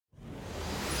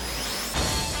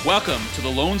Welcome to the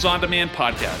Loans on Demand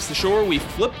podcast, the show where we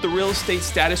flip the real estate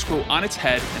status quo on its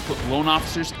head and put loan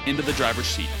officers into the driver's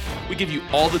seat. We give you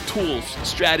all the tools,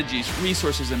 strategies,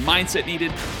 resources, and mindset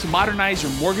needed to modernize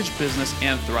your mortgage business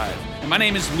and thrive. And my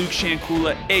name is Luke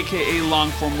Shankula, aka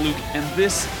Longform Luke, and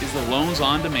this is the Loans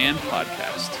on Demand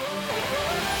podcast.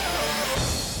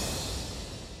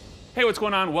 Hey, what's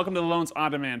going on? Welcome to the Loans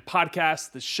on Demand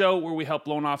podcast, the show where we help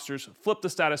loan officers flip the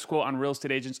status quo on real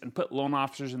estate agents and put loan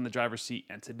officers in the driver's seat.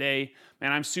 And today,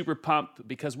 man, I'm super pumped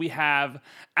because we have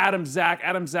Adam Zach.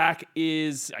 Adam Zach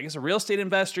is, I guess, a real estate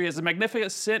investor. He has a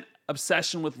magnificent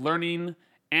obsession with learning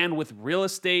and with real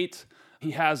estate.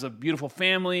 He has a beautiful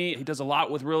family. He does a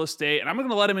lot with real estate. And I'm going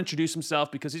to let him introduce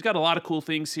himself because he's got a lot of cool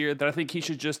things here that I think he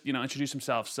should just, introduce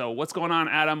himself. So what's going on,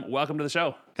 Adam? Welcome to the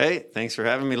show. Hey, thanks for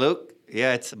having me, Luke.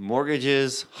 Yeah, it's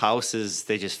mortgages, houses,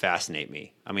 they just fascinate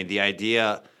me. I mean, the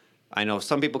idea, I know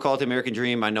some people call it the American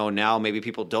dream. I know now maybe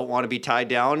people don't want to be tied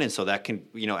down, and so that can,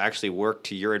 actually work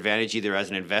to your advantage either as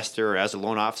an investor or as a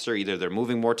loan officer. Either they're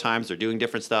moving more times, they're doing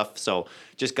different stuff. So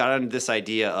just got on this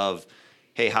idea of,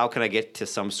 hey, how can I get to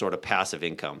some sort of passive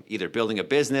income? Either building a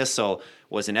business, so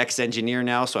was an ex-engineer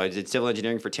now, so I did civil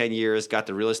engineering for 10 years, got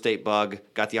the real estate bug,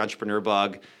 got the entrepreneur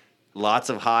bug. Lots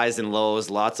of highs and lows,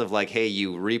 lots of like, hey,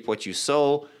 you reap what you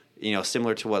sow,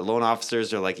 similar to what loan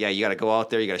officers are like, yeah, you got to go out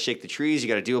there, you got to shake the trees, you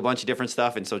got to do a bunch of different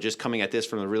stuff. And so just coming at this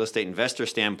from the real estate investor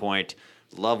standpoint,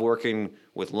 love working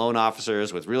with loan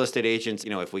officers, with real estate agents,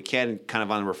 if we can, kind of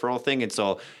on the referral thing. And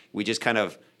so we just kind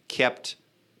of kept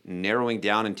narrowing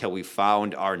down until we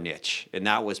found our niche. And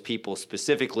that was people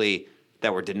specifically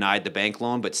that were denied the bank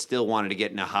loan but still wanted to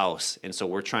get in a house. And so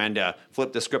we're trying to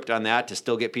flip the script on that to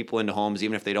still get people into homes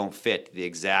even if they don't fit the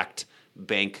exact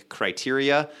bank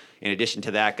criteria. In addition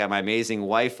to that, got my amazing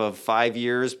wife of 5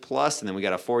 years plus, and then we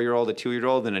got a 4-year-old, a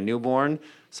 2-year-old, and a newborn.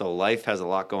 So life has a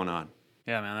lot going on.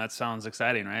 Yeah, man, that sounds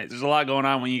exciting, right? There's a lot going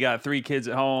on when you got 3 kids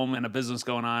at home and a business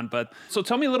going on. But so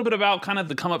tell me a little bit about kind of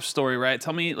the come up story, right?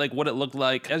 Tell me like what it looked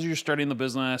like as you're starting the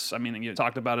business. I mean, you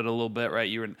talked about it a little bit, right?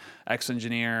 You were an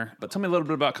ex-engineer, but tell me a little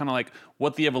bit about kind of like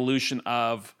what the evolution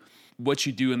of what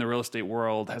you do in the real estate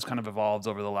world has kind of evolved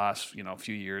over the last,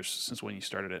 few years since when you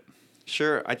started it.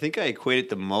 Sure. I think I equate it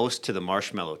the most to the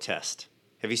marshmallow test.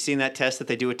 Have you seen that test that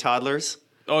they do with toddlers?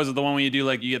 Oh, is it the one when you do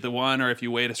like you get the 1, or if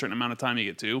you wait a certain amount of time, you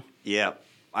get 2? Yeah.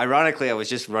 Ironically, I was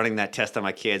just running that test on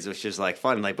my kids, which is like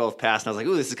fun. Like both passed, and I was like,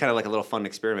 ooh, this is kind of like a little fun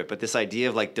experiment. But this idea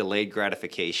of like delayed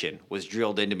gratification was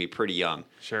drilled into me pretty young.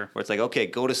 Sure. Where it's like, okay,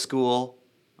 go to school.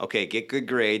 Okay, get good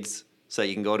grades so that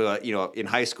you can go to, in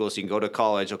high school, so you can go to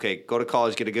college. Okay, go to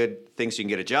college, get a good thing so you can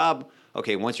get a job.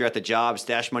 Okay, once you're at the job,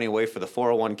 stash money away for the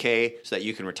 401k so that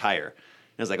you can retire.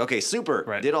 And I was like, okay, super.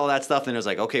 Right. Did all that stuff. And it was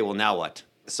like, okay, well, now what?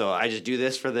 So I just do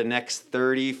this for the next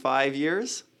 35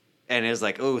 years. And it was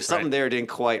like, oh, something there didn't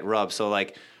quite rub. So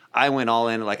like I went all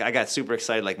in. Like I got super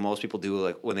excited like most people do,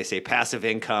 like when they say passive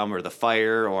income or the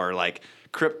FIRE or like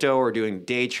crypto or doing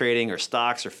day trading or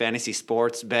stocks or fantasy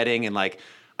sports betting. And like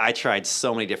I tried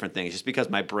so many different things just because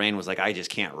my brain was like, I just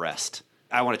can't rest.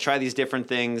 I want to try these different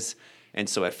things. And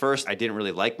so at first I didn't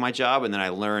really like my job. And then I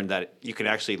learned that you can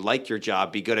actually like your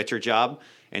job, be good at your job.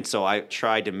 And so I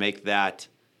tried to make that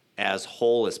as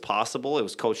whole as possible. It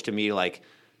was coached to me like,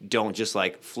 don't just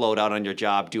like float out on your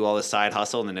job, do all the side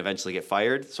hustle, and then eventually get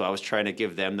fired. So I was trying to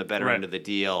give them the better end of the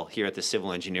deal here at the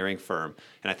civil engineering firm.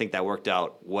 And I think that worked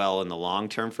out well in the long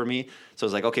term for me. So I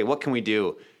was like, okay, what can we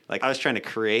do? Like I was trying to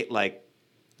create like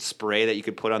spray that you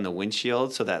could put on the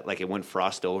windshield so that like it wouldn't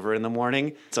frost over in the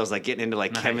morning. So I was like getting into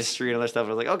like chemistry and other stuff. I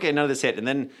was like, okay, none of this hit. And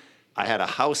then I had a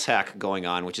house hack going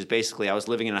on, which is basically I was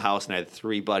living in a house and I had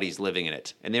 3 buddies living in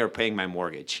it, and they were paying my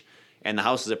mortgage. And the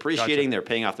house is appreciating. Gotcha. They're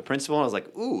paying off the principal. And I was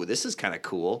like, ooh, this is kind of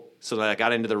cool. So then I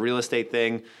got into the real estate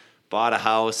thing, bought a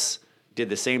house, did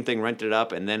the same thing, rented it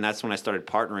up. And then that's when I started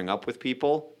partnering up with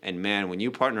people. And man, when you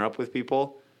partner up with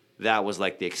people, that was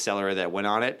like the accelerator that went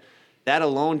on it. That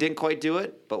alone didn't quite do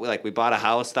it. But we bought a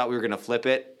house, thought we were going to flip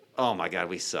it. Oh my God,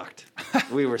 we sucked.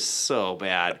 We were so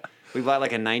bad. We bought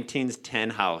like a 1910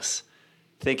 house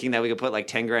thinking that we could put like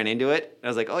 10 grand into it. And I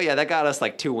was like, oh yeah, that got us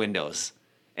like 2 windows.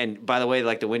 And by the way,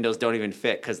 like the windows don't even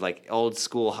fit because like old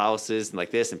school houses and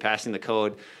like this and passing the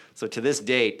code. So to this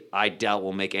date, I doubt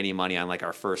we'll make any money on like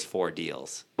our first 4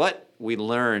 deals. But we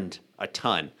learned a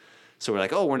ton. So we're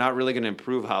like, oh, we're not really going to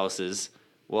improve houses.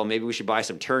 Well, maybe we should buy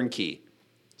some turnkey.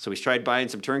 So we tried buying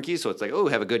some turnkey. So it's like, oh,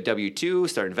 have a good W-2,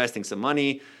 start investing some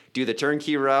money, do the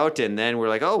turnkey route. And then we're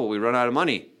like, oh, well, we run out of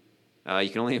money. You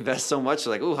can only invest so much. So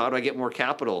like, oh, how do I get more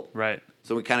capital? Right.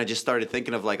 So we kind of just started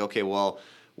thinking of like, okay, well,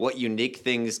 what unique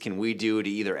things can we do to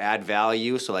either add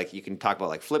value? So like you can talk about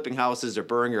like flipping houses or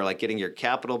borrowing or like getting your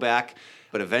capital back.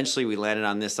 But eventually we landed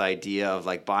on this idea of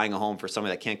like buying a home for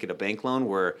somebody that can't get a bank loan,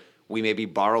 where we maybe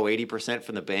borrow 80%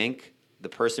 from the bank. The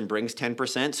person brings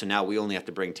 10%. So now we only have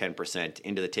to bring 10%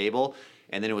 into the table.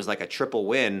 And then it was like a triple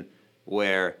win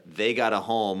where they got a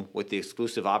home with the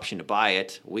exclusive option to buy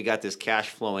it. We got this cash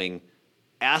flowing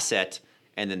asset,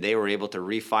 and then they were able to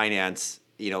refinance,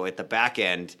 at the back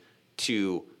end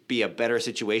to be a better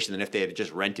situation than if they had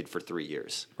just rented for 3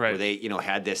 years. Right. Where they,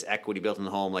 had this equity built in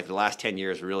the home. Like the last 10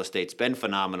 years, real estate's been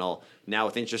phenomenal. Now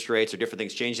with interest rates or different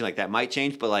things changing, like that might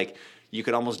change, but like you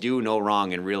could almost do no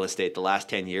wrong in real estate the last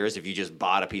 10 years if you just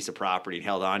bought a piece of property and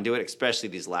held on to it, especially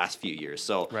these last few years.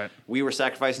 So we were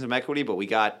sacrificing some equity, but we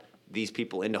got these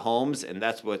people into homes, and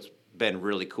that's what's been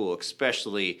really cool,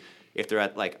 especially if they're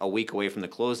at like a week away from the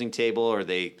closing table, or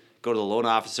they go to the loan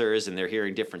officers and they're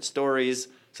hearing different stories.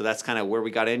 So that's kind of where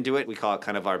we got into it. We call it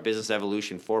kind of our business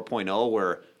evolution 4.0,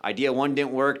 where idea 1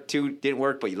 didn't work, 2 didn't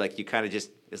work, but you kind of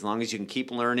just, as long as you can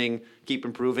keep learning, keep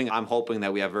improving, I'm hoping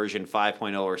that we have version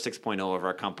 5.0 or 6.0 of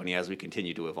our company as we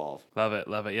continue to evolve. Love it.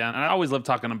 Yeah. And I always love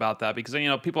talking about that because,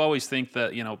 people always think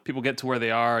that, people get to where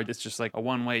they are, it's just like a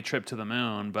one-way trip to the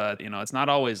moon. But, it's not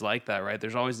always like that, right?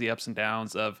 There's always the ups and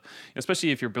downs of,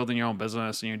 especially if you're building your own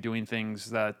business and you're doing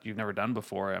things that you've never done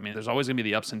before. I mean, there's always going to be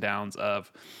the ups and downs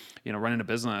of, running a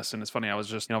business. And it's funny, I was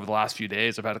just, over the last few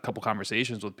days, I've had a couple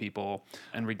conversations with people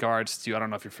in regards to, I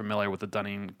don't know if you're familiar with the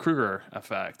Dunning-Kruger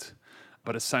effect,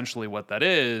 but essentially what that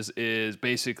is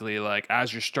basically like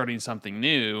as you're starting something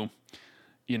new,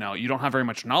 you don't have very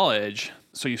much knowledge.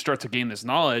 So you start to gain this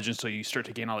knowledge. And so you start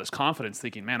to gain all this confidence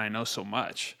thinking, man, I know so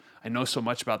much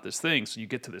about this thing. So you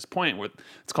get to this point where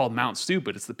it's called Mount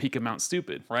Stupid. It's the peak of Mount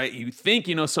Stupid, right? You think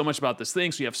you know so much about this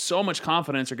thing. So you have so much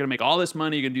confidence. You're going to make all this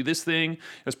money. You're going to do this thing.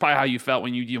 It's probably how you felt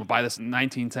when you buy this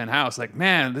 1910 house. Like,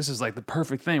 man, this is like the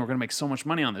perfect thing. We're going to make so much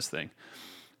money on this thing.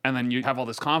 And then you have all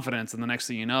this confidence. And the next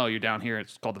thing you know, you're down here.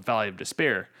 It's called the Valley of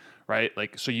Despair, right?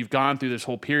 Like, so you've gone through this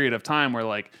whole period of time where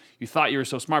like you thought you were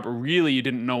so smart, but really you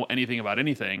didn't know anything about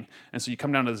anything. And so you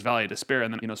come down to this Valley of Despair,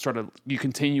 and then, you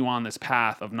continue on this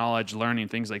path of knowledge, learning,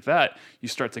 things like that. You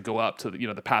start to go up to,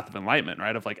 the path of enlightenment,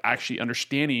 right? Of like actually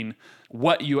understanding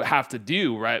what you have to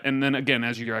do, right? And then again,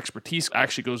 as your expertise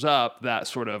actually goes up, that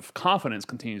sort of confidence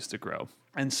continues to grow.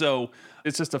 And so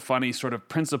it's just a funny sort of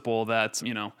principle that,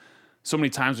 so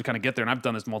many times we kind of get there, and I've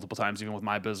done this multiple times, even with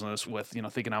my business, with,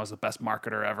 thinking I was the best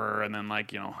marketer ever, and then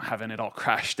like, having it all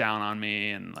crash down on me,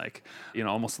 and like,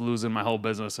 almost losing my whole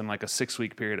business in like a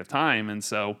 6-week period of time. And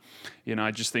so,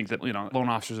 I just think that, loan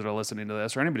officers that are listening to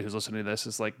this, or anybody who's listening to this,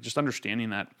 is like just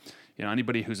understanding that,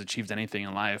 anybody who's achieved anything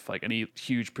in life, like any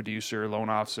huge producer, loan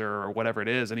officer, or whatever it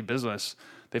is, any business,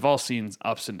 they've all seen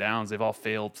ups and downs. They've all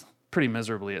failed pretty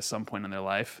miserably at some point in their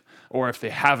life, or if they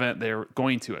haven't, they're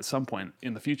going to at some point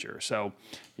in the future. So,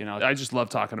 I just love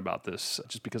talking about this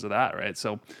just because of that, right?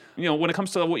 So, when it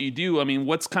comes to what you do, I mean,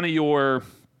 what's kind of your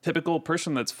typical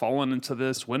person that's fallen into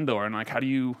this window, and like, how do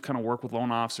you kind of work with loan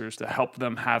officers to help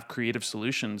them have creative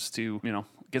solutions to,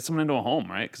 get someone into a home,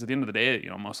 right? Because at the end of the day,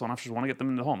 most loan officers want to get them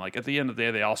into a home. Like at the end of the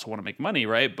day, they also want to make money,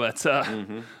 right? But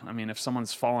I mean, if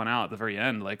someone's fallen out at the very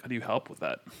end, like, how do you help with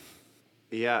that?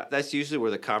 Yeah, that's usually where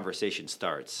the conversation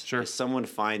starts. Sure. If someone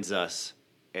finds us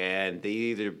and they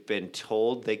either been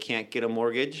told they can't get a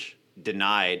mortgage,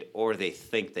 denied, or they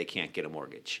think they can't get a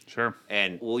mortgage. Sure.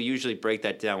 And we'll usually break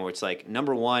that down where it's like,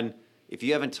 number one, if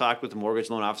you haven't talked with a mortgage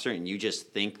loan officer and you just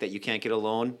think that you can't get a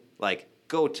loan, like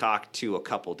go talk to a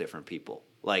couple different people.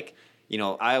 Like,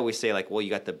 I always say like, well, you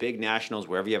got the big nationals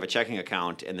wherever you have a checking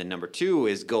account. And then number 2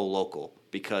 is go local,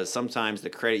 because sometimes the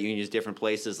credit unions, different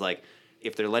places, like,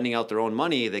 if they're lending out their own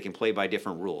money, they can play by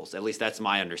different rules. At least that's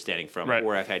my understanding from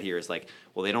where I've had here is like,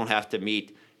 well, they don't have to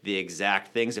meet the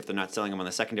exact things if they're not selling them on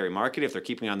the secondary market. If they're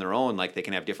keeping on their own, like they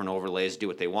can have different overlays, do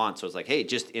what they want. So it's like, hey,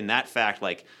 just in that fact,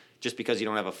 like just because you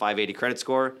don't have a 580 credit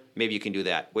score, maybe you can do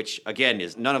that, which again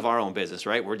is none of our own business,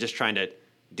 right? We're just trying to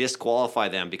disqualify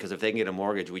them, because if they can get a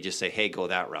mortgage, we just say, hey, go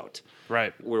that route.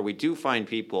 Right. Where we do find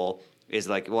people is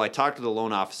like, well, I talked to the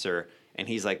loan officer and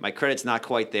he's like, my credit's not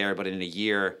quite there, but in a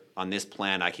year on this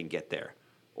plan, I can get there.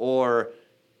 Or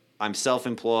I'm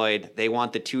self-employed, they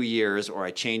want the 2 years, or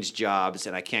I changed jobs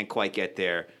and I can't quite get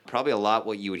there. Probably a lot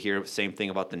what you would hear, same thing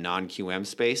about the non-QM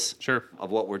space. Sure.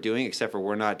 Of what we're doing, except for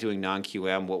we're not doing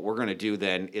non-QM. What we're going to do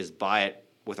then is buy it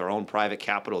with our own private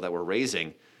capital that we're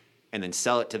raising and then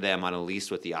sell it to them on a lease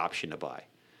with the option to buy.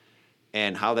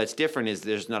 And how that's different is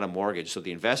there's not a mortgage. So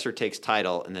the investor takes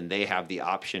title and then they have the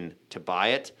option to buy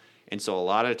it. And so a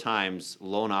lot of times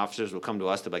loan officers will come to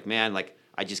us to be like, man, like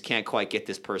I just can't quite get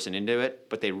this person into it,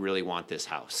 but they really want this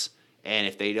house. And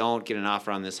if they don't get an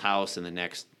offer on this house in the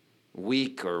next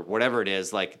week or whatever it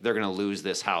is, like they're going to lose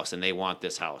this house and they want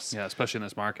this house. Yeah, especially in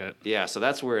this market. Yeah, so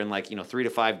that's where in like, 3 to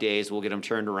 5 days, we'll get them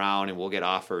turned around and we'll get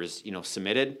offers,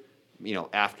 submitted,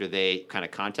 after they kind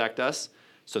of contact us.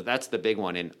 So that's the big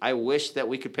one. And I wish that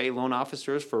we could pay loan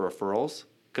officers for referrals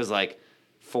because like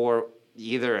for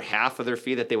either half of their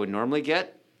fee that they would normally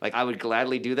get, like I would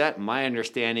gladly do that. My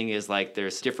understanding is like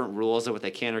there's different rules of what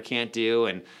they can or can't do.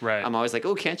 And right. I'm always like,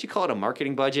 oh, can't you call it a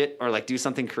marketing budget or like do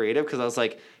something creative? Because I was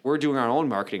like, we're doing our own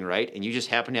marketing, right? And you just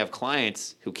happen to have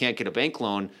clients who can't get a bank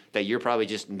loan that you're probably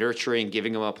just nurturing,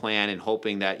 giving them a plan and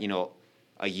hoping that,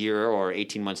 a year or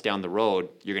 18 months down the road,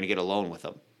 you're going to get a loan with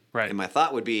them. Right. And my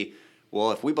thought would be,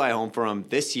 well, if we buy a home from them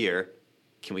this year,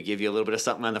 can we give you a little bit of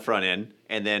something on the front end?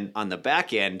 And then on the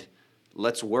back end,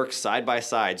 let's work side by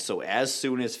side so as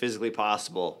soon as physically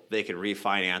possible, they can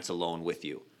refinance a loan with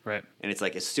you. Right. And it's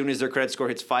like as soon as their credit score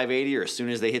hits 580 or as soon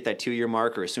as they hit that 2-year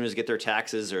mark or as soon as they get their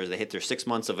taxes or as they hit their 6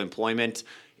 months of employment,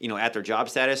 at their job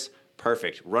status,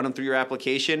 perfect. Run them through your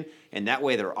application and that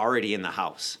way they're already in the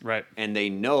house. Right. And they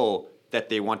know that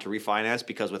they want to refinance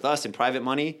because with us in private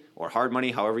money or hard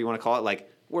money, however you want to call it, like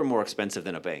we're more expensive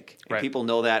than a bank. And right. people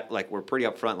know that, like we're pretty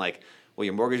upfront, like, well,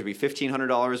 your mortgage would be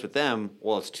 $1,500 with them.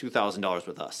 Well, it's $2,000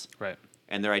 with us. Right.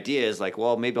 And their idea is like,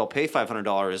 well, maybe I'll pay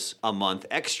 $500 a month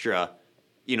extra,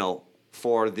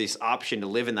 for this option to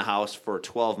live in the house for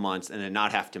 12 months and then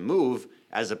not have to move,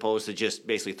 as opposed to just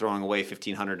basically throwing away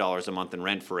 $1,500 a month in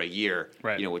rent for a year,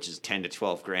 right. Which is 10 to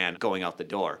 12 grand going out the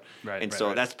door. Right. And right, so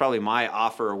right. that's probably my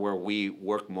offer where we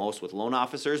work most with loan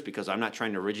officers because I'm not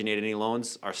trying to originate any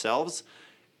loans ourselves.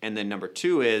 And then number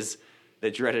 2 is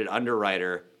the dreaded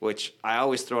underwriter, which I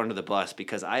always throw under the bus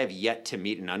because I have yet to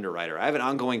meet an underwriter. I have an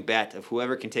ongoing bet of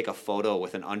whoever can take a photo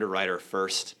with an underwriter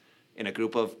first in a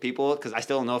group of people because I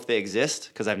still don't know if they exist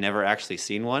because I've never actually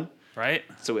seen one. Right.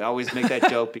 So we always make that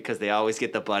joke because they always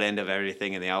get the butt end of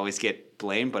everything and they always get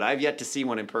blamed. But I've yet to see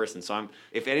one in person. So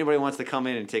if anybody wants to come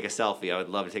in and take a selfie, I would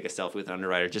love to take a selfie with an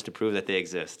underwriter just to prove that they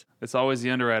exist. It's always the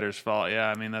underwriter's fault. Yeah,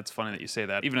 I mean, that's funny that you say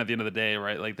that. Even at the end of the day,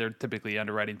 right, like they're typically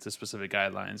underwriting to specific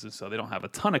guidelines. And so they don't have a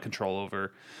ton of control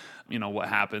over, what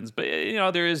happens. But,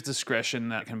 there is discretion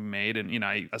that can be made.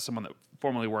 And, as someone that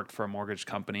formerly worked for a mortgage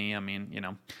company, I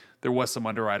mean, there was some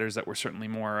underwriters that were certainly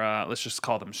more, let's just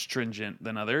call them stringent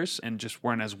than others and just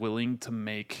weren't as willing to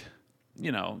make,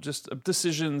 just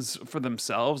decisions for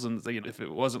themselves. And if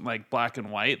it wasn't like black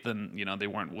and white, then, they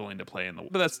weren't willing to play in the,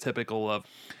 but that's typical of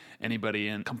anybody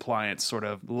in compliance sort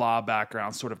of law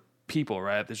background sort of people,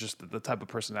 right? There's just the type of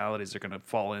personalities they're going to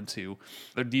fall into.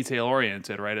 They're detail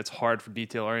oriented, right? It's hard for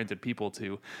detail oriented people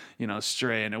to,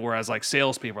 stray. And whereas like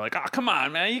salespeople are like, oh, come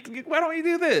on, man, why don't you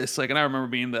do this? Like, and I remember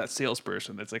being that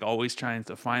salesperson that's like always trying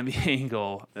to find the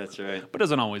angle. That's right. But it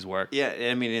doesn't always work. Yeah.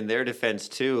 I mean, in their defense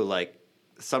too, like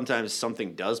sometimes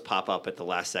something does pop up at the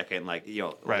last second. Like,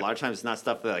 right. A lot of times it's not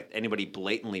stuff that like anybody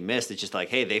blatantly missed. It's just like,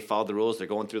 hey, they followed the rules. They're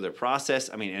going through their process.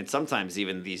 I mean, and sometimes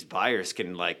even these buyers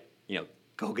can like,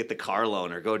 go get the car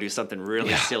loan or go do something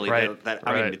really silly. Right,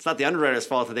 I mean, it's not the underwriter's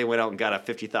fault that they went out and got a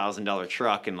 $50,000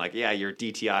 truck and like, yeah, your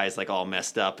DTI is like all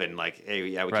messed up and like, hey,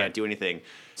 yeah, we can't do anything.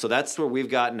 So that's where we've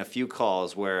gotten a few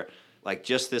calls where like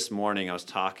just this morning I was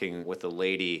talking with a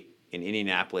lady in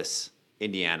Indianapolis,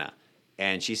 Indiana.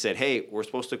 And she said, hey, we're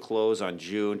supposed to close on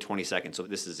June 22nd. So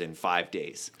this is in 5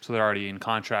 days. So they're already in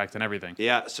contract and everything.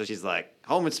 Yeah. So she's like,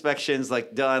 home inspections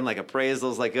like done, like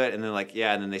appraisals like good. And then like,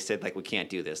 yeah. And then they said like, we can't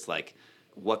do this. Like,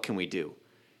 what can we do?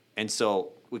 And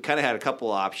so we kind of had a couple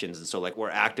options. And so like we're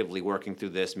actively working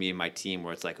through this, me and my team,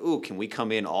 where it's like, ooh, can we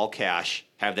come in all cash,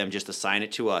 have them just assign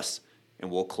it to us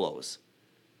and we'll close.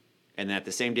 And then at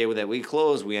the same day that we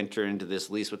close, we enter into this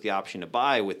lease with the option to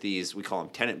buy with these, we call them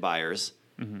tenant buyers,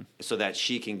 so that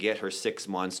she can get her 6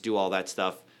 months, do all that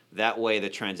stuff. That way the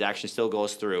transaction still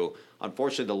goes through.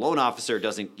 Unfortunately, the loan officer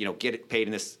doesn't, get it paid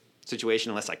in this situation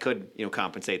unless I could,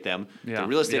 compensate them. Yeah, the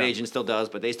real estate agent still does,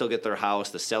 but they still get their house.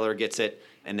 The seller gets it,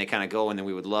 and they kind of go. And then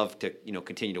we would love to,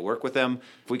 continue to work with them.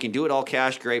 If we can do it all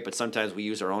cash, great. But sometimes we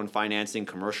use our own financing,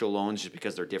 commercial loans, just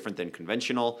because they're different than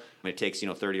conventional. I mean, it takes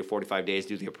 30 to 45 days to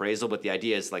do the appraisal. But the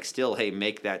idea is like still, hey,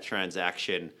 make that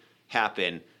transaction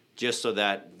happen. Just so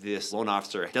that this loan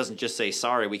officer doesn't just say,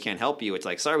 sorry, we can't help you. It's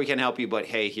like, sorry, we can't help you, but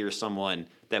hey, here's someone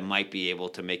that might be able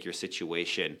to make your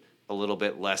situation a little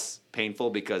bit less painful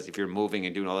because if you're moving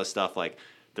and doing all this stuff, like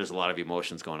there's a lot of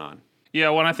emotions going on. Yeah,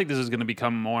 well, and I think this is going to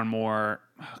become more and more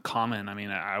common. I mean,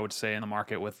 I would say in the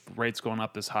market with rates going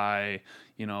up this high,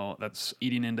 that's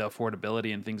eating into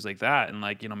affordability and things like that. And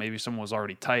like, maybe someone was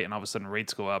already tight and all of a sudden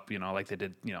rates go up, like they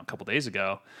did, a couple days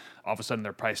ago. All of a sudden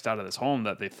they're priced out of this home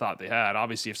that they thought they had.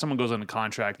 Obviously, if someone goes under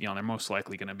contract, they're most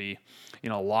likely going to be,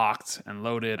 locked and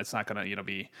loaded. It's not going to,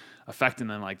 be affecting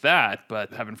them like that.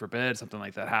 But heaven forbid something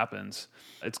like that happens.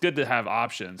 It's good to have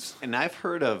options. And I've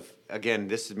heard of, again,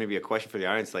 this is maybe a question for the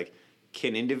audience, like,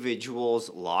 can individuals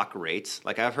lock rates?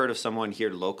 Like I've heard of someone here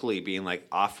locally being like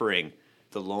offering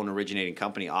the loan originating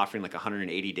company offering like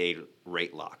 180-day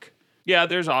rate lock. Yeah,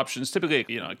 there's options. Typically,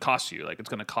 it costs you. Like it's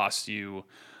going to cost you.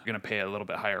 You're going to pay a little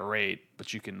bit higher rate,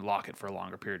 but you can lock it for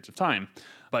longer periods of time.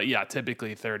 But yeah,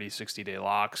 typically 30, 60-day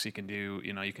locks. You can do,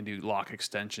 you can do lock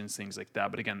extensions, things like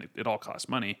that. But again, it all costs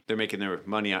money. They're making their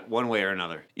money one way or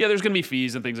another. Yeah, there's going to be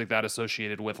fees and things like that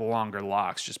associated with longer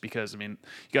locks just because, you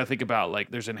got to think about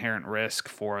like there's inherent risk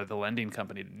for the lending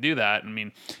company to do that.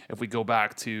 If we go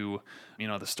back to,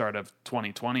 the start of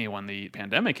 2020 when the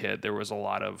pandemic hit, there was a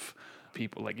lot of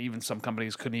people, like even some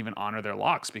companies couldn't even honor their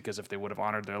locks because if they would have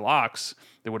honored their locks,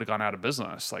 they would have gone out of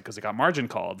business, like because they got margin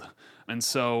called. And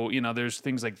so, there's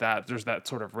things like that. There's that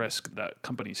sort of risk that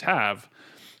companies have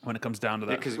when it comes down to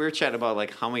that. Because we were chatting about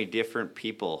like how many different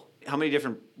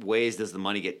ways does the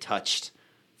money get touched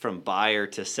from buyer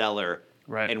to seller,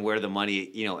 right? And where the money,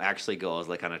 actually goes.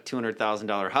 Like on a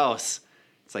 $200,000 house,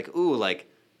 it's like, ooh, like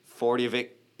 40 of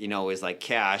it, is like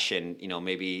cash and,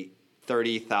 maybe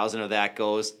 30,000 of that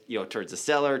goes, towards the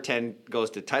seller, 10 goes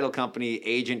to title company,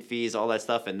 agent fees, all that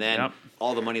stuff. And then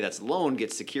all the money that's loaned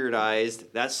gets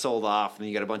securitized. That's sold off. And then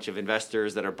you got a bunch of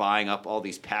investors that are buying up all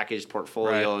these packaged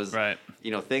portfolios. Right.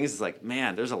 Things. It's like,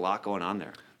 man, there's a lot going on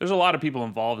there. There's a lot of people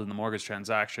involved in the mortgage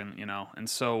transaction, and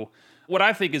so what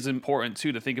I think is important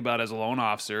too to think about as a loan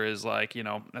officer is like,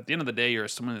 at the end of the day, you're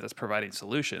someone that's providing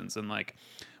solutions and like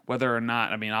whether or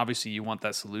not, obviously you want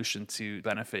that solution to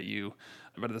benefit you,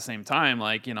 but at the same time,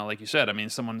 like, like you said,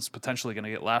 someone's potentially going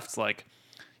to get left like,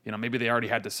 maybe they already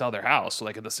had to sell their house. So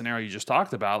like in the scenario you just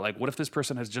talked about, like what if this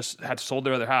person has just had sold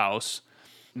their other house,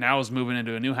 now is moving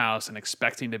into a new house and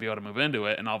expecting to be able to move into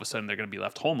it, and all of a sudden they're going to be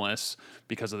left homeless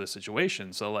because of the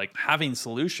situation. So like having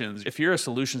solutions, if you're a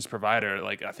solutions provider,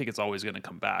 like I think it's always going to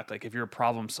come back. Like if you're a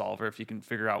problem solver, if you can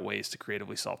figure out ways to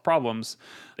creatively solve problems,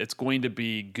 it's going to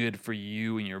be good for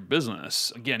you and your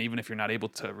business. Again, even if you're not able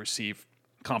to receive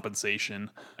compensation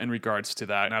in regards to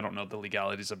that. And I don't know the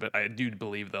legalities of it. I do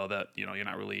believe though that, you're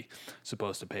not really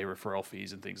supposed to pay referral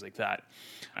fees and things like that.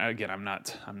 Again, I'm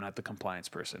not the compliance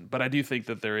person, but I do think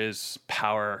that there is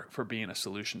power for being a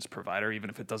solutions provider,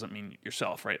 even if it doesn't mean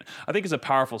yourself, right? I think it's a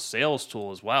powerful sales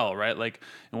tool as well, right? Like,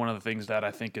 and one of the things that I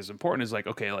think is important is like,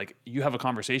 okay, like you have a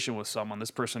conversation with someone,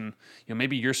 this person,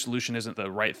 maybe your solution isn't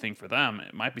the right thing for them.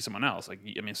 It might be someone else. Like,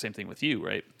 same thing with you,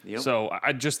 right? Yep. So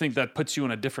I just think that puts you in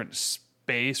a different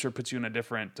space or puts you in a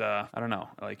different, I don't know,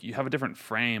 like you have a different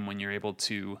frame when you're able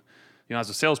to, as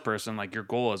a salesperson, like your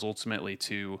goal is ultimately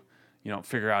to,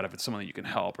 figure out if it's someone that you can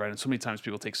help, right? And so many times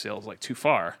people take sales like too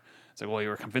far. It's like, well, you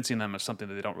were convincing them of something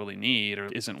that they don't really need or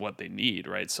isn't what they need,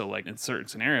 right? So like in certain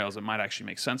scenarios, it might actually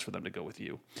make sense for them to go with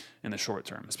you in the short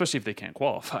term, especially if they can't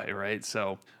qualify, right?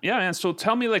 So yeah, man. So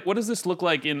tell me, like, what does this look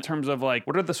like in terms of like,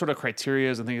 what are the sort of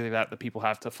criterias and things like that people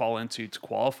have to fall into to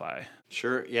qualify?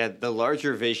 Sure. Yeah. The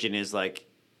larger vision is like,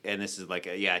 and this is like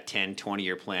a 10,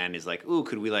 20-year plan is like, ooh,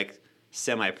 could we like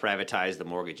semi-privatize the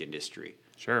mortgage industry?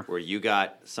 Sure. Where you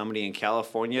got somebody in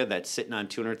California that's sitting on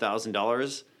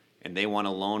 $200,000 and they want a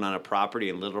loan on a property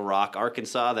in Little Rock,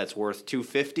 Arkansas that's worth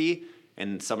 $250,000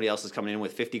 and somebody else is coming in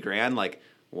with $50,000. Like,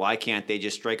 why can't they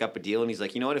just strike up a deal? And he's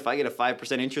like, you know what? If I get a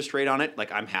 5% interest rate on it,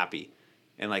 like I'm happy.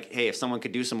 And like, hey, if someone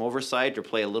could do some oversight or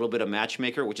play a little bit of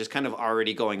matchmaker, which is kind of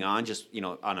already going on, just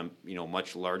on a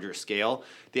much larger scale.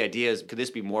 The idea is, could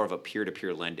this be more of a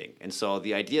peer-to-peer lending? And so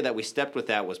the idea that we stepped with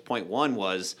that was point one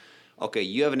was, okay,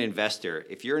 you have an investor.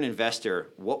 If you're an investor,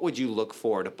 what would you look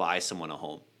for to buy someone a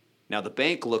home? Now the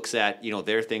bank looks at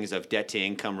their things of debt to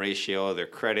income ratio, their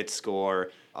credit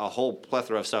score, a whole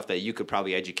plethora of stuff that you could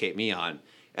probably educate me on.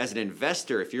 As an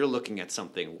investor, if you're looking at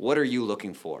something, what are you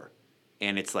looking for?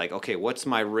 And it's like, okay, what's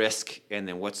my risk and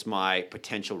then what's my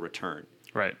potential return?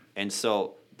 Right. And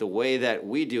so the way that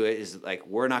we do it is like,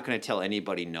 we're not going to tell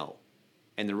anybody no.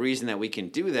 And the reason that we can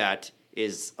do that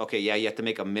is, okay, yeah, you have to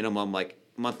make a minimum like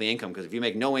monthly income, because if you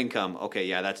make no income, okay,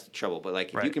 yeah, that's the trouble. But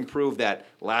like if you can prove that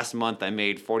last month I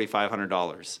made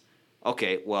 $4,500,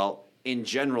 okay, well, in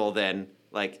general then,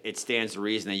 like it stands to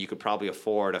reason that you could probably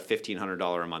afford a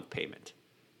 $1,500 a month payment.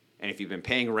 And if you've been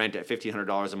paying rent at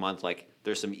 $1,500 a month, like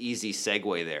there's some easy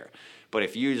segue there. But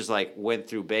if you just like went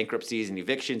through bankruptcies and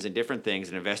evictions and different things,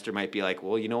 an investor might be like,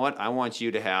 well, you know what? I want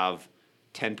you to have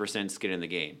 10% skin in the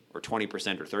game or 20%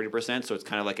 or 30%. So it's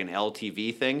kind of like an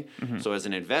LTV thing. So as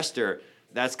an investor,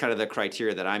 that's kind of the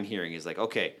criteria that I'm hearing is like,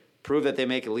 okay, prove that they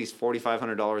make at least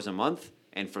 $4,500 a month.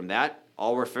 And from that,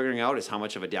 all we're figuring out is how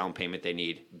much of a down payment they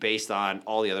need based on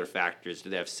all the other factors. Do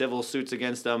they have civil suits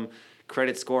against them?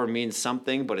 Credit score means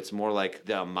something, but it's more like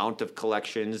the amount of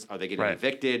collections. Are they getting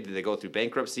evicted? Do they go through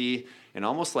bankruptcy? And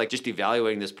almost like just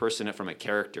evaluating this person from a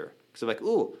character. So like,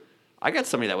 ooh, I got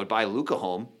somebody that would buy Luke a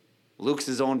home. Luke's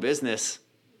his own business,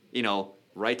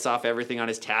 writes off everything on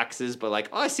his taxes, but like,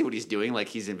 oh, I see what he's doing. Like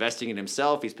he's investing in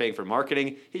himself. He's paying for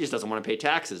marketing. He just doesn't want to pay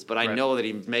taxes. But I know that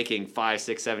he's making 5,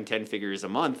 6, 7, 10 figures a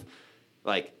month.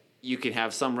 Like you can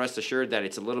have some rest assured that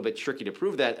it's a little bit tricky to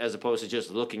prove that as opposed to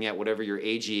just looking at whatever your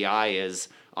AGI is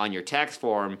on your tax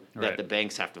form that the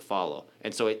banks have to follow.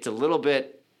 And so it's a little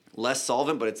bit less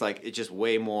solvent, but it's just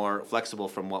way more flexible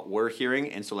from what we're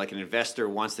hearing. And so like an investor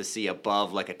wants to see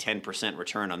above like a 10%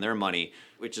 return on their money,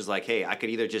 which is like, hey, I could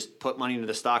either just put money into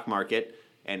the stock market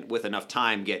and with enough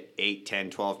time get 8,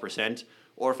 10, 12%,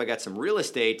 or if I got some real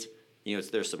estate,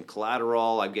 there's some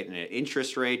collateral, I'm getting an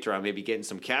interest rate, or I'm maybe getting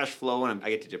some cash flow, and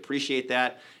I get to depreciate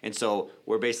that. And so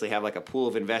we're basically have like a pool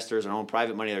of investors, our own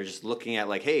private money, that are just looking at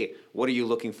like, hey, what are you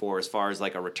looking for as far as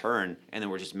like a return? And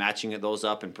then we're just matching those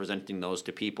up and presenting those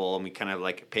to people. And we kind of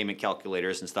like payment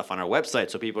calculators and stuff on our website.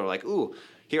 So people are like, ooh,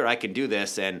 here, I can do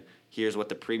this. And here's what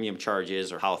the premium charge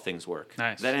is or how things work.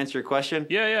 Nice. Does that answer your question?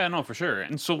 Yeah, no, for sure.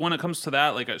 And so when it comes to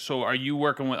that, like, so are you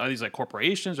working with, are these like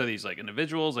corporations? Are these like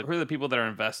individuals? Like, who are the people that are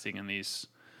investing in these?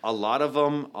 A lot of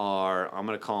them are, I'm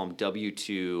going to call them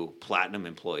W-2 platinum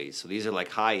employees. So these are like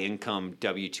high income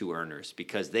W-2 earners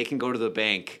because they can go to the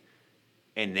bank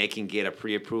and they can get a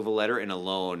pre-approval letter and a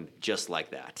loan just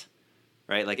like that,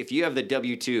 right? Like if you have the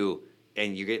W-2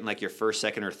 and you're getting like your first,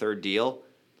 second, or third deal,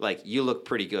 like you look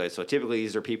pretty good. So typically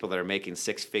these are people that are making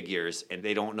 6 figures and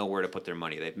they don't know where to put their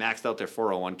money. They've maxed out their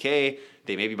 401k.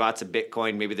 They maybe bought some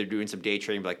Bitcoin. Maybe they're doing some day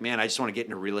trading. Like, man, I just want to get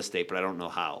into real estate, but I don't know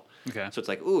how. Okay. So it's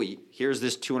like, ooh, here's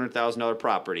this $200,000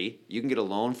 property. You can get a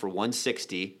loan for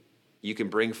 $160. You can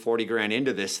bring 40 grand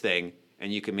into this thing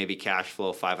and you can maybe cash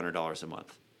flow $500 a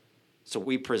month. So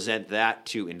we present that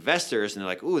to investors and they're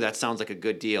like, ooh, that sounds like a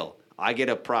good deal. I get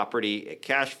a property, it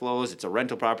cash flows, it's a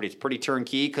rental property, it's pretty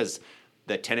turnkey because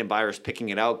the tenant buyer's picking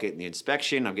it out, getting the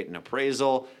inspection, I'm getting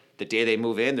appraisal. The day they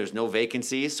move in, there's no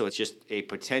vacancies, so it's just a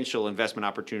potential investment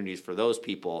opportunities for those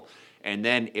people. And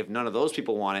then if none of those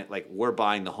people want it, like we're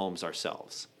buying the homes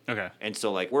ourselves. Okay. And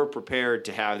so like we're prepared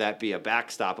to have that be a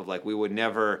backstop of like we would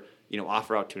never,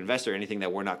 offer out to an investor anything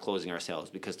that we're not closing ourselves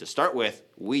because to start with,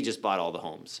 we just bought all the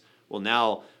homes. Well,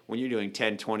 now when you're doing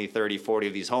 10, 20, 30, 40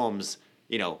 of these homes,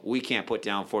 we can't put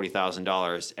down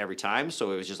 $40,000 every time.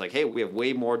 So it was just like, hey, we have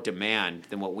way more demand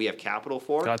than what we have capital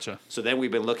for. Gotcha. So then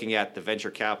we've been looking at the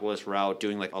venture capitalist route,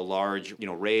 doing like a large,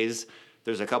 raise.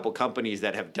 There's a couple companies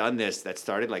that have done this that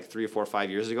started like 3 or 4 or 5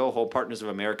 years ago. Whole Partners of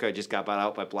America just got bought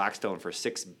out by Blackstone for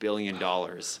 $6 billion.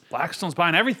 Blackstone's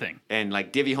buying everything. And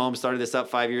like Divvy Homes started this up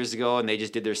 5 years ago, and they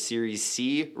just did their Series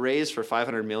C raise for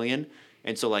 $500 million.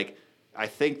 And so like, I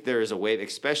think there's a way,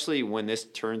 especially when this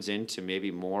turns into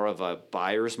maybe more of a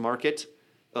buyer's market,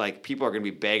 like people are going to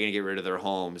be begging to get rid of their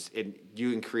homes. And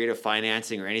doing creative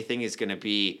financing or anything is going to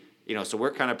be, so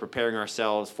we're kind of preparing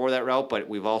ourselves for that route. But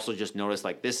we've also just noticed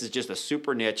like this is just a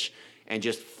super niche and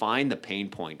just find the pain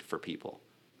point for people.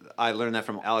 I learned that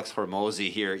from Alex Hormozy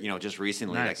here, just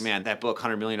recently. Nice. Like, man, that book,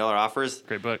 $100 Million Offers.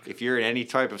 Great book. If you're in any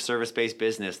type of service-based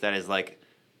business, that is like,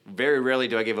 very rarely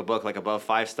do I give a book like above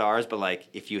 5 stars, but like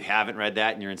if you haven't read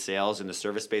that and you're in sales in the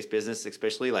service-based business,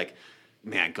 especially like,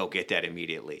 man, go get that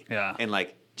immediately. Yeah. And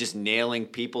like just nailing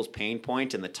people's pain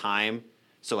point and the time.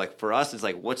 So like for us, it's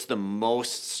like, what's the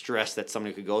most stress that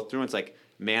somebody could go through? And it's like,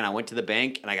 man, I went to the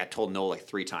bank and I got told no like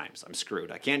 3 times. I'm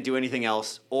screwed. I can't do anything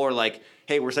else. Or like,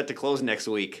 hey, we're set to close next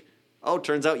week. Oh,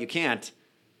 turns out you can't.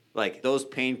 Like those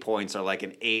pain points are like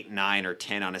an 8, 9, or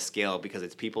 10 on a scale because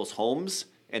it's people's homes.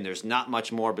 And there's not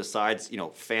much more besides,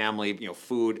 family,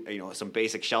 food, some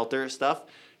basic shelter stuff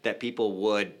that people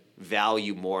would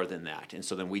value more than that. And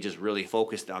so then we just really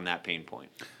focused on that pain point.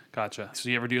 Gotcha. So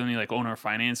you ever do any like owner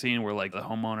financing where like the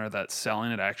homeowner that's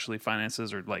selling it actually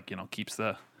finances or like, keeps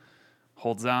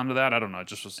holds down to that? I don't know. It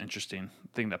just was an interesting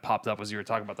thing that popped up as you were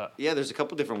talking about that. Yeah, there's a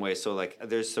couple different ways. So like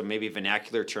there's some maybe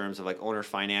vernacular terms of like owner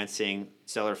financing,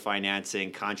 seller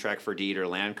financing, contract for deed, or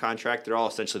land contract. They're all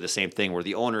essentially the same thing where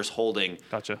the owner's holding,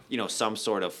 Gotcha. Some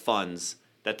sort of funds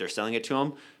that they're selling it to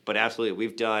them. But absolutely,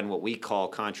 we've done what we call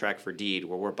contract for deed,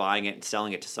 where we're buying it and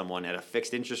selling it to someone at a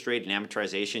fixed interest rate and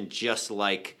amortization, just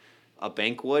like a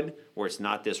bank would, where it's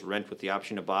not this rent with the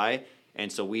option to buy.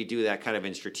 And so we do that kind of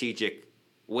in strategic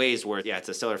ways where, yeah, it's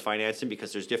a seller financing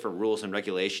because there's different rules and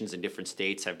regulations, and different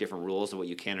states have different rules of what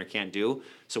you can or can't do.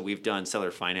 So we've done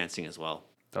seller financing as well.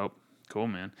 Dope. Cool,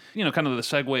 man. Kind of the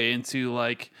segue into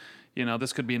like,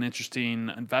 this could be an interesting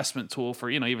investment tool for,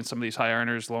 even some of these high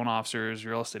earners, loan officers,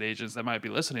 real estate agents that might be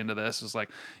listening to this, is like,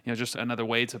 just another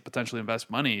way to potentially invest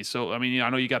money. So, I mean, I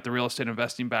know you got the real estate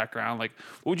investing background. Like,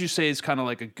 what would you say is kind of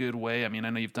like a good way? I mean, I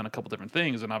know you've done a couple different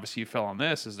things, and obviously you fell on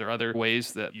this. Is there other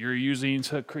ways that you're using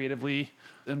to creatively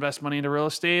invest money into real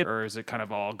estate, or is it kind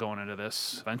of all going into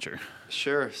this venture?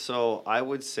 Sure. So I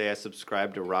would say I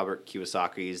subscribe to Robert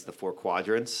Kiyosaki's The Four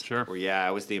Quadrants. Sure. Where, I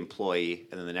was the employee,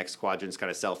 and then the next quadrant's kind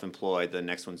of self-employed, the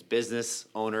next one's business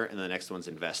owner, and the next one's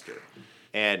investor.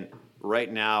 And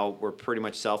right now we're pretty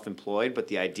much self-employed, but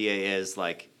the idea is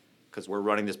like, because we're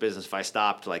running this business, if I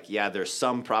stopped, like, there's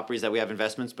some properties that we have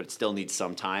investments, but it still needs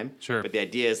some time. Sure. But the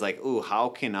idea is like, how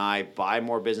can I buy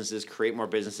more businesses, create more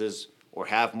businesses, or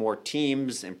have more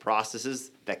teams and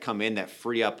processes that come in that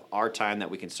free up our time that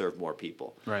we can serve more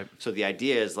people. Right. So the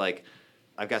idea is like,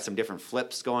 I've got some different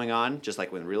flips going on, just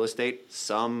like with real estate.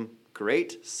 Some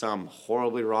great, some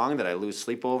horribly wrong that I lose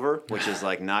sleep over, which is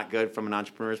like not good from an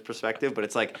entrepreneur's perspective, but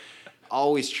it's like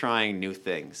always trying new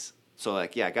things. So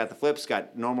like, I got the flips,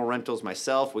 got normal rentals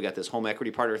myself. We got this home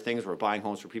equity partner things. We're buying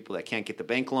homes for people that can't get the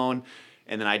bank loan.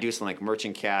 And then I do some like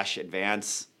merchant cash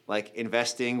advance, like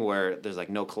investing where there's like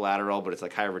no collateral, but it's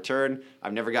like higher return.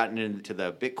 I've never gotten into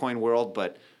the Bitcoin world,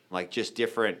 but like just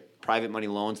different private money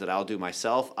loans that I'll do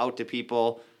myself out to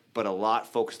people, but a lot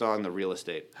focused on the real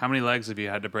estate. How many legs have you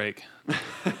had to break?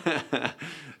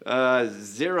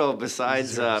 Zero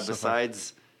besides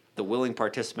the willing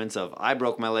participants of I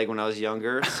broke my leg when I was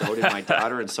younger, so did my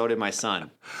daughter, and so did my son.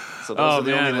 So those are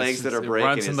the only legs that are breaking.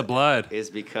 It runs in the blood. Is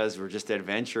because we're just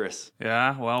adventurous.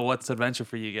 Yeah, well, what's adventure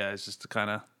for you guys? Just to kind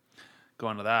of go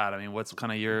into that. I mean, what's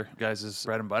kind of your guys'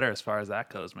 bread and butter as far as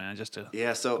that goes, man? Just to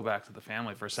go back to the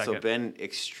family for a second. So been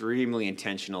extremely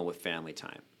intentional with family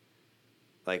time.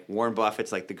 Like Warren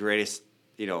Buffett's like the greatest,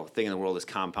 thing in the world is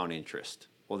compound interest.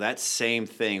 Well, that same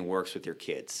thing works with your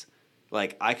kids.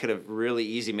 Like I could have really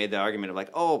easy made the argument of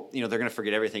like, they're going to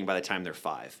forget everything by the time they're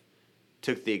 5.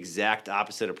 Took the exact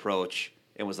opposite approach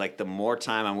and was like, the more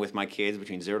time I'm with my kids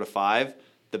between 0 to 5,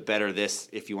 the better this,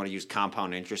 if you want to use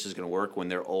compound interest, is going to work when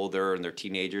they're older and they're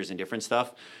teenagers and different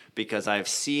stuff. Because I've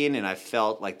seen and I've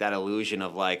felt like that illusion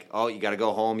of like, you got to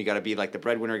go home, you got to be like the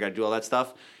breadwinner, you got to do all that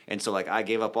stuff. And so like I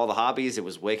gave up all the hobbies. It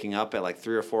was waking up at like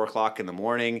 3 or 4 o'clock in the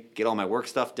morning, get all my work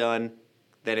stuff done.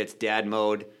 Then it's dad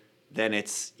mode. Then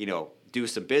it's, do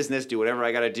some business, do whatever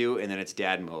I got to do. And then it's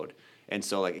dad mode. And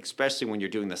so like, especially when you're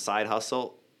doing the side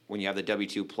hustle, when you have the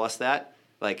W-2 plus that,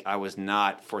 like I was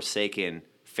not forsaken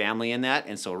family in that.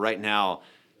 And so right now,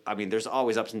 I mean, there's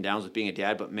always ups and downs with being a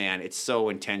dad, but man, it's so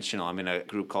intentional. I'm in a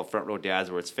group called Front Row Dads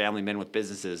where it's family men with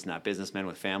businesses, not businessmen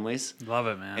with families. Love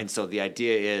it, man. And so the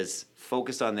idea is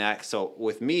focused on that. So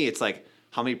with me, it's like,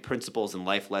 how many principles and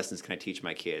life lessons can I teach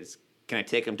my kids? Can I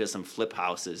take them to some flip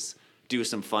houses, do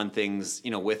some fun things,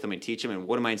 with them and teach them? And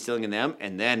what am I instilling in them?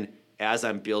 And then as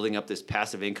I'm building up this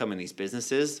passive income in these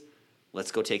businesses,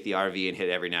 let's go take the RV and hit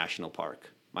every national park.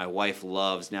 My wife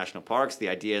loves national parks. The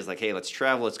idea is like, hey, let's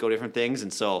travel, let's go different things.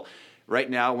 And so right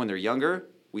now when they're younger,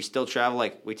 we still travel.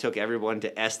 Like we took everyone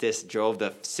to Estes, drove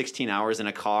the 16 hours in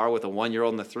a car with a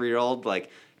 1-year-old and a 3-year-old, like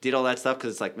did all that stuff.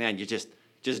 Cause it's like, man, you just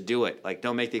do it. Like,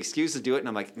 don't make the excuses, do it. And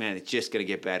I'm like, man, it's just going to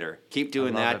get better. Keep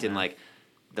doing that. And like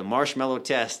the marshmallow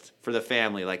test for the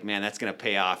family, like, man, that's going to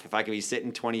pay off. If I could be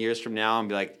sitting 20 years from now and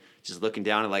be like, just looking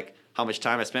down at like how much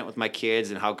time I spent with my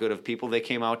kids and how good of people they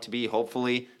came out to be,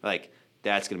 hopefully, like,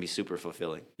 that's going to be super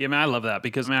fulfilling. Yeah, man, I love that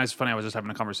because, man, it's funny. I was just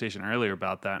having a conversation earlier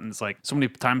about that. And it's like so many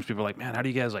times people are like, man, how do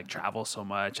you guys like travel so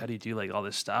much? How do you do like all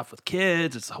this stuff with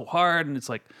kids? It's so hard. And it's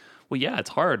like, well, yeah,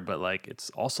 it's hard, but like it's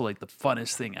also like the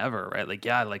funnest thing ever, right? Like,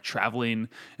 yeah, like traveling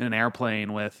in an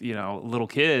airplane with, little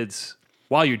kids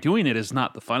while you're doing it is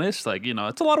not the funnest. Like,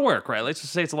 it's a lot of work, right? Let's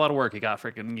just say it's a lot of work. You got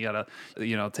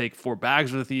to, take 4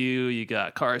 bags with you. You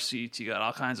got car seats. You got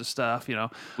all kinds of stuff.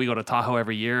 We go to Tahoe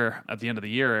every year at the end of the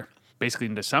year, basically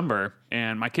in December,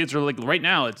 and my kids are like, right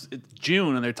now it's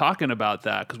June, and they're talking about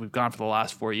that because we've gone for the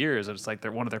last 4 years, and it's like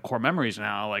they're one of their core memories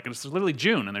now. Like it's literally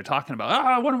June, and they're talking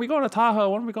about, when are we going to Tahoe?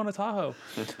 When are we going to Tahoe?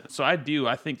 So I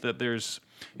think that there's,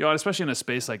 especially in a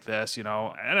space like this, and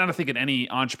I don't think in any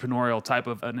entrepreneurial type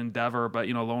of an endeavor, but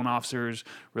loan officers,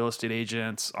 real estate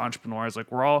agents, entrepreneurs,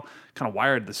 like we're all kind of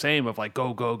wired the same of like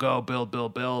go,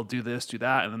 build, do this, do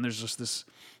that, and then there's just this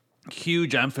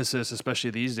huge emphasis,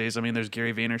 especially these days. I mean, there's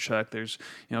Gary Vaynerchuk, there's,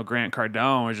 Grant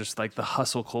Cardone, where just like the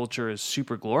hustle culture is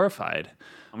super glorified.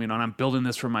 I mean, and I'm building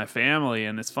this for my family.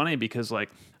 And it's funny because, like,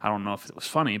 I don't know if it was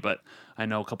funny, but I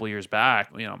know a couple years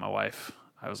back, my wife,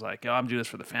 I was like, I'm doing this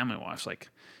for the family. My wife's like,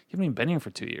 you haven't even been here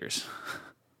for 2 years.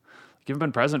 You haven't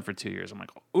been present for 2 years. I'm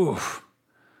like, oof.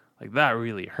 Like, that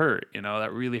really hurt,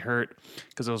 that really hurt,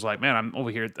 because I was like, man, I'm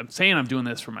over here, I'm saying I'm doing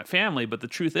this for my family, but the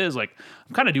truth is, like,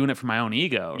 I'm kind of doing it for my own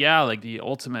ego. Yeah, like, the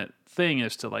ultimate thing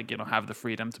is to, like, have the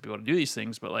freedom to be able to do these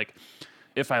things, but, like,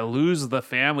 if I lose the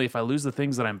family, if I lose the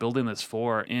things that I'm building this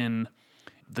for in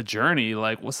the journey,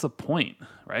 like, what's the point,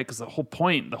 right? Because the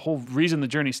whole reason the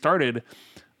journey started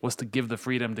was to give the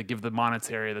freedom, to give the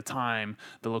monetary, the time,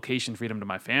 the location freedom to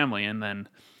my family, and then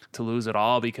to lose it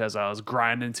all because I was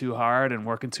grinding too hard and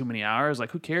working too many hours.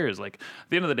 Like, who cares? Like, at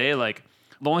the end of the day, like,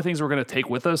 the only things we're going to take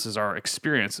with us is our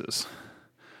experiences,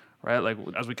 right? Like,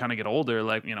 as we kind of get older,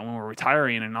 like, when we're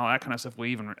retiring and all that kind of stuff,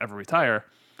 we even ever retire,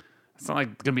 it's not like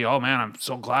it's going to be, oh man, I'm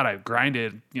so glad I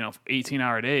grinded,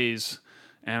 18-hour days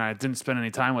and I didn't spend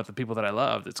any time with the people that I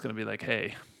loved. It's going to be like,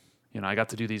 hey, I got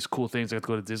to do these cool things. I got to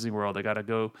go to Disney World. I got to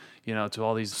go, to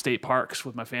all these state parks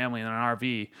with my family in an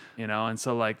RV, And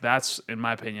so, like, that's, in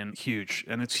my opinion, huge.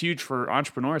 And it's huge for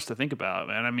entrepreneurs to think about,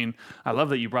 man. I mean, I love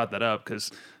that you brought that up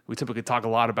because we typically talk a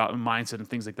lot about mindset and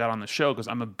things like that on the show because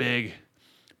I'm a big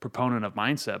proponent of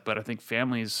mindset. But I think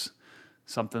family's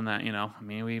something that,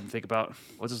 we even think about,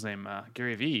 what's his name?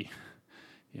 Gary Vee.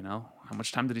 How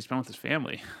much time did he spend with his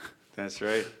family? That's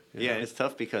right. Yeah, and it's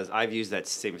tough because I've used that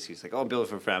same excuse, like, I'm building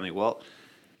for family. Well,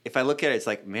 if I look at it, it's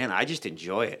like, man, I just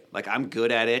enjoy it. Like, I'm good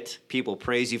at it. People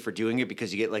praise you for doing it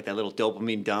because you get like that little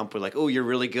dopamine dump where like, oh, you're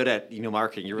really good at,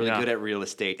 marketing. You're really good at real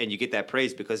estate. And you get that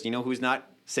praise because who's not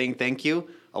saying thank you?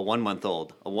 A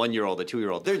 1-month-old, a 1-year-old, a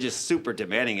 2-year-old. They're just super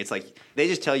demanding. It's like, they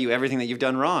just tell you everything that you've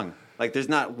done wrong. Like, there's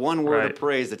not one word of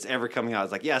praise that's ever coming out.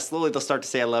 It's like, yeah, slowly they'll start to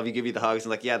say I love you, give you the hugs. And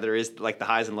like, yeah, there is like the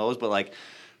highs and lows, but like,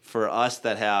 for us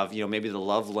that have, maybe the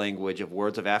love language of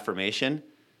words of affirmation,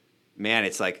 man,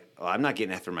 it's like, oh, I'm not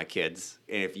getting after my kids.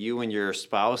 And if you and your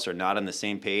spouse are not on the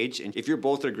same page, and if you're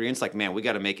both agreeing, it's like, man, we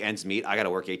got to make ends meet. I got to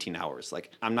work 18 hours.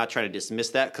 Like, I'm not trying to dismiss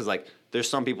that because, like, there's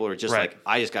some people who are just like,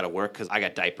 I just got to work because I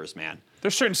got diapers, man.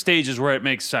 There's certain stages where it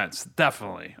makes sense.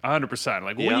 Definitely. 100%.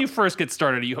 Like, when you first get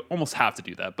started, you almost have to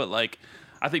do that. But, like,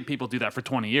 I think people do that for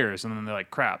 20 years, and then they're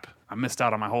like, crap, I missed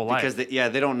out on my whole life. Because,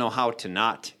 they don't know how to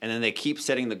not. And then they keep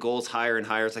setting the goals higher and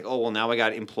higher. It's like, oh, well, now I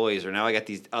got employees, or now I got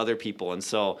these other people. And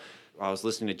so I was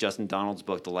listening to Justin Donald's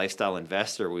book, The Lifestyle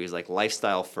Investor, where he's like,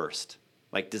 lifestyle first.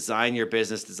 Like, design your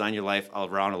business, design your life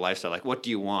around a lifestyle. Like, what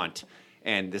do you want?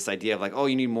 And this idea of like, oh,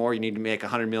 you need more, you need to make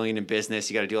 $100 million in business,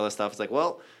 you got to do all this stuff. It's like,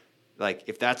 well, like,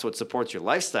 if that's what supports your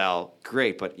lifestyle,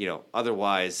 great. But,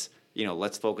 otherwise,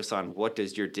 let's focus on what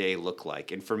does your day look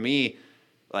like. And for me,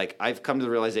 like, I've come to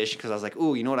the realization because I was like,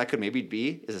 ooh, you know what I could maybe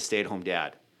be is a stay-at-home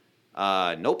dad.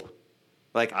 Nope.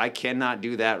 Like, I cannot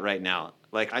do that right now.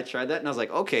 Like, I tried that and I was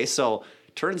like, okay, so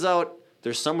turns out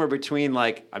there's somewhere between,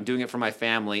 like, I'm doing it for my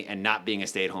family and not being a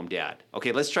stay-at-home dad.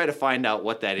 Okay, let's try to find out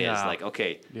what that is. Like,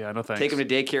 okay, no thanks. Take them to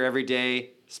daycare every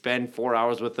day, spend 4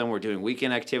 hours with them. We're doing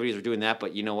weekend activities. We're doing that.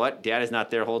 But you know what? Dad is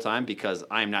not there the whole time because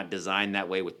I'm not designed that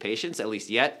way with patience, at least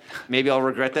yet. Maybe I'll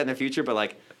regret that in the future, but,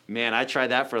 like, man, I tried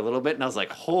that for a little bit, and I was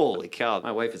like, holy cow,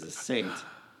 my wife is a saint.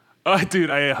 Oh, dude,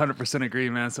 I 100% agree,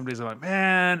 man. Somebody's like,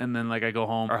 man. And then, like, I go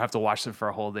home or have to watch them for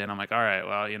a whole day, and I'm like, all right,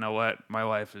 well, you know what? My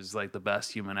wife is, like, the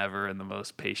best human ever and the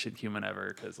most patient human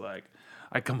ever because, like,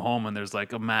 I come home and there's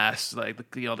like a mess, like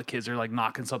the kids are like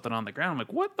knocking something on the ground. I'm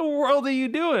like, what the world are you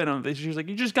doing? And she's like,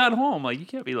 you just got home. Like, you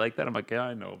can't be like that. I'm like, yeah,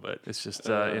 I know, but it's just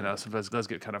sometimes it does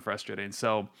get kind of frustrating.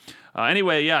 So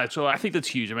anyway, yeah. So I think that's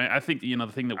huge. I mean, I think the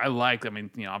thing that I liked, I mean,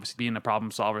 obviously being a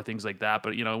problem solver, things like that.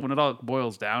 But when it all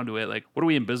boils down to it, like, what are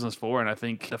we in business for? And I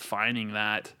think defining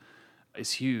that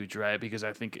is huge, right? Because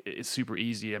I think it's super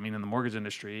easy. I mean, in the mortgage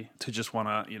industry, to just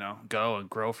want to go and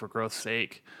grow for growth's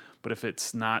sake. But if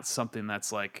it's not something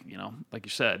that's like, like you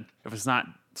said, if it's not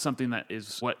something that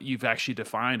is what you've actually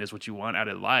defined as what you want out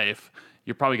of life,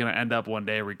 you're probably going to end up one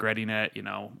day regretting it,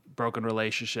 broken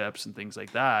relationships and things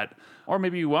like that. Or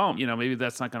maybe you won't, maybe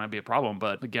that's not going to be a problem.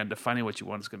 But again, defining what you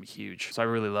want is going to be huge. So I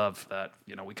really love that,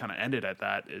 we kind of ended at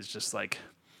that is just like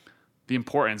the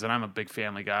importance. And I'm a big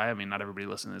family guy. I mean, not everybody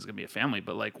listening is going to be a family,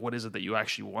 but like, what is it that you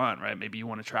actually want, right? Maybe you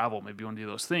want to travel. Maybe you want to do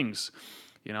those things.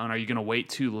 And are you going to wait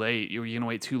too late? Are you going to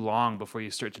wait too long before you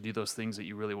start to do those things that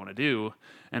you really want to do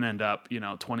and end up,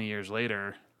 20 years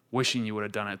later, wishing you would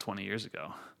have done it 20 years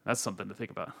ago? That's something to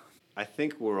think about. I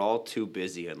think we're all too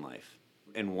busy in life.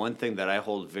 And one thing that I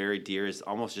hold very dear is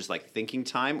almost just like thinking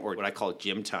time or what I call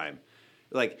gym time.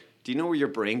 Like, do you know where your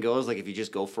brain goes? Like if you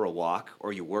just go for a walk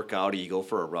or you work out or you go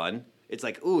for a run, it's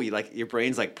like, ooh, your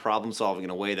brain's like problem solving in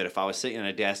a way that if I was sitting at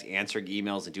a desk answering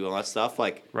emails and doing all that stuff,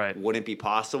 like wouldn't be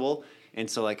possible. And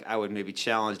so like I would maybe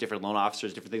challenge different loan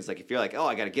officers, different things. Like if you're like, oh,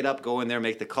 I got to get up, go in there,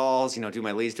 make the calls, do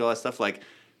my leads, do all that stuff. Like,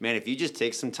 man, if you just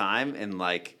take some time and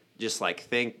like just like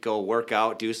think, go work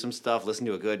out, do some stuff, listen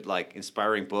to a good like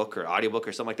inspiring book or audiobook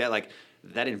or something like that, like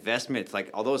that investment, it's like,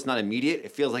 although it's not immediate,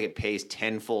 it feels like it pays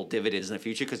tenfold dividends in the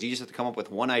future because you just have to come up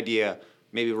with one idea,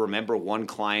 maybe remember one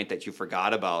client that you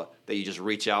forgot about that you just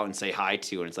reach out and say hi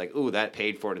to, and it's like, ooh, that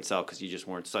paid for it itself because you just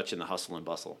weren't such in the hustle and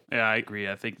bustle. Yeah, I agree.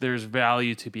 I think there's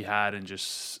value to be had in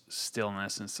just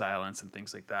stillness and silence and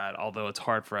things like that, although it's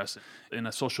hard for us in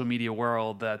a social media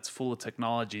world that's full of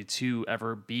technology to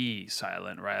ever be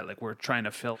silent, right? Like we're trying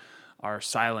to fill our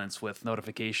silence with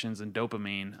notifications and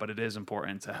dopamine, but it is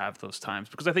important to have those times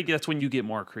because I think that's when you get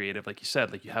more creative. Like you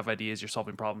said, like you have ideas, you're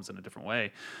solving problems in a different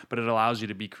way, but it allows you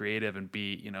to be creative and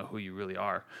be, who you really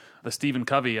are. The Stephen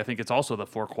Covey, I think it's also the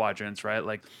 4 quadrants, right?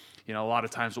 Like, a lot of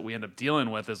times what we end up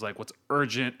dealing with is like what's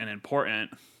urgent and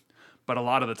important, but a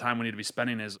lot of the time we need to be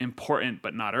spending is important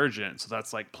but not urgent. So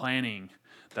that's like planning.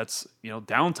 That's,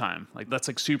 downtime. Like that's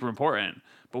like super important,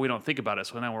 but we don't think about it.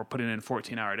 So now we're putting in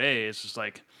 14-hour days. It's just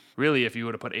like, really, if you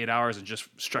would have put 8 hours and just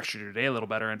structured your day a little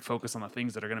better and focus on the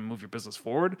things that are going to move your business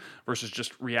forward versus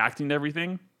just reacting to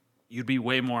everything, you'd be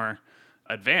way more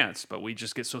advanced. But we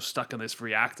just get so stuck in this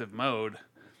reactive mode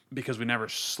because we never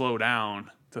slow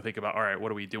down to think about, all right, what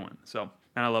are we doing? So,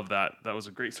 and I love that. That was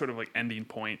a great sort of like ending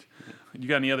point. You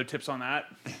got any other tips on that?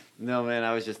 No, man,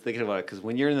 I was just thinking about it because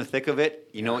when you're in the thick of it,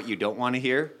 you know what you don't want to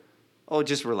hear? Oh,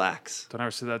 just relax. Don't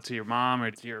ever say that to your mom or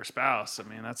to your spouse. I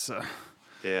mean, that's...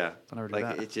 Yeah,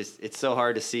 like it's so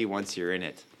hard to see once you're in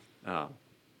it.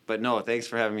 But no, thanks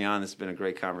for having me on. This has been a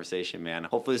great conversation, man.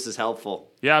 Hopefully this is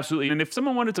helpful. Yeah, absolutely. And if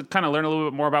someone wanted to kind of learn a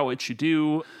little bit more about what you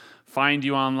do, find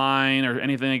you online or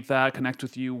anything like that, connect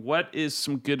with you, what is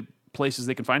some good places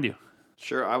they can find you?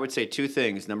 Sure, I would say 2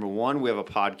 things. Number 1, we have a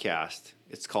podcast.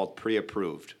 It's called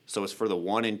Pre-Approved. So it's for the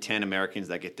 1 in 10 Americans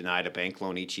that get denied a bank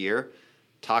loan each year.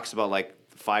 Talks about like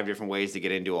 5 different ways to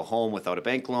get into a home without a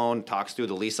bank loan, talks through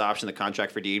the lease option, the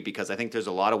contract for deed, because I think there's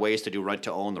a lot of ways to do rent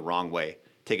to own the wrong way.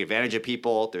 Take advantage of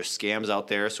people. There's scams out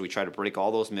there, so we try to break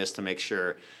all those myths to make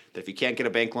sure that if you can't get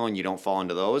a bank loan, you don't fall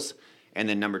into those. And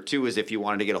then number 2 is if you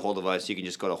wanted to get a hold of us, you can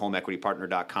just go to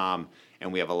homeequitypartner.com,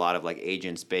 and we have a lot of like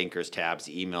agents, bankers, tabs,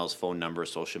 emails, phone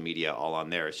numbers, social media, all on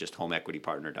there. It's just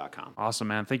homeequitypartner.com. Awesome,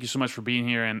 man. Thank you so much for being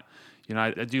here. And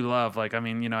I do love, I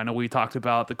know we talked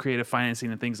about the creative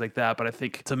financing and things like that, but I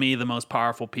think to me the most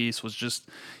powerful piece was just,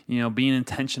 being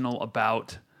intentional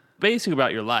about basically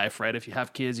about your life, right? If you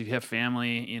have kids, if you have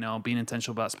family, being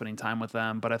intentional about spending time with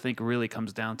them. But I think it really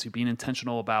comes down to being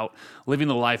intentional about living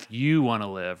the life you want to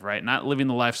live, right? Not living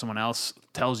the life someone else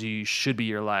tells you should be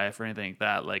your life or anything like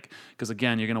that. Like, because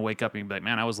again, you're going to wake up and be like,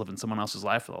 man, I was living someone else's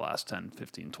life for the last 10,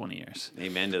 15, 20 years.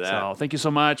 Amen to that. So thank you so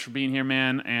much for being here,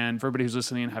 man. And for everybody who's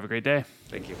listening, have a great day.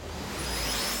 Thank you.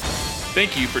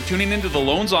 Thank you for tuning into the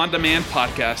Loans on Demand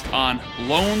podcast on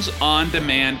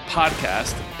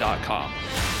loansondemandpodcast.com.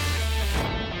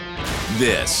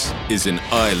 This is an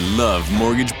I Love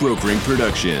Mortgage Brokering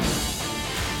production.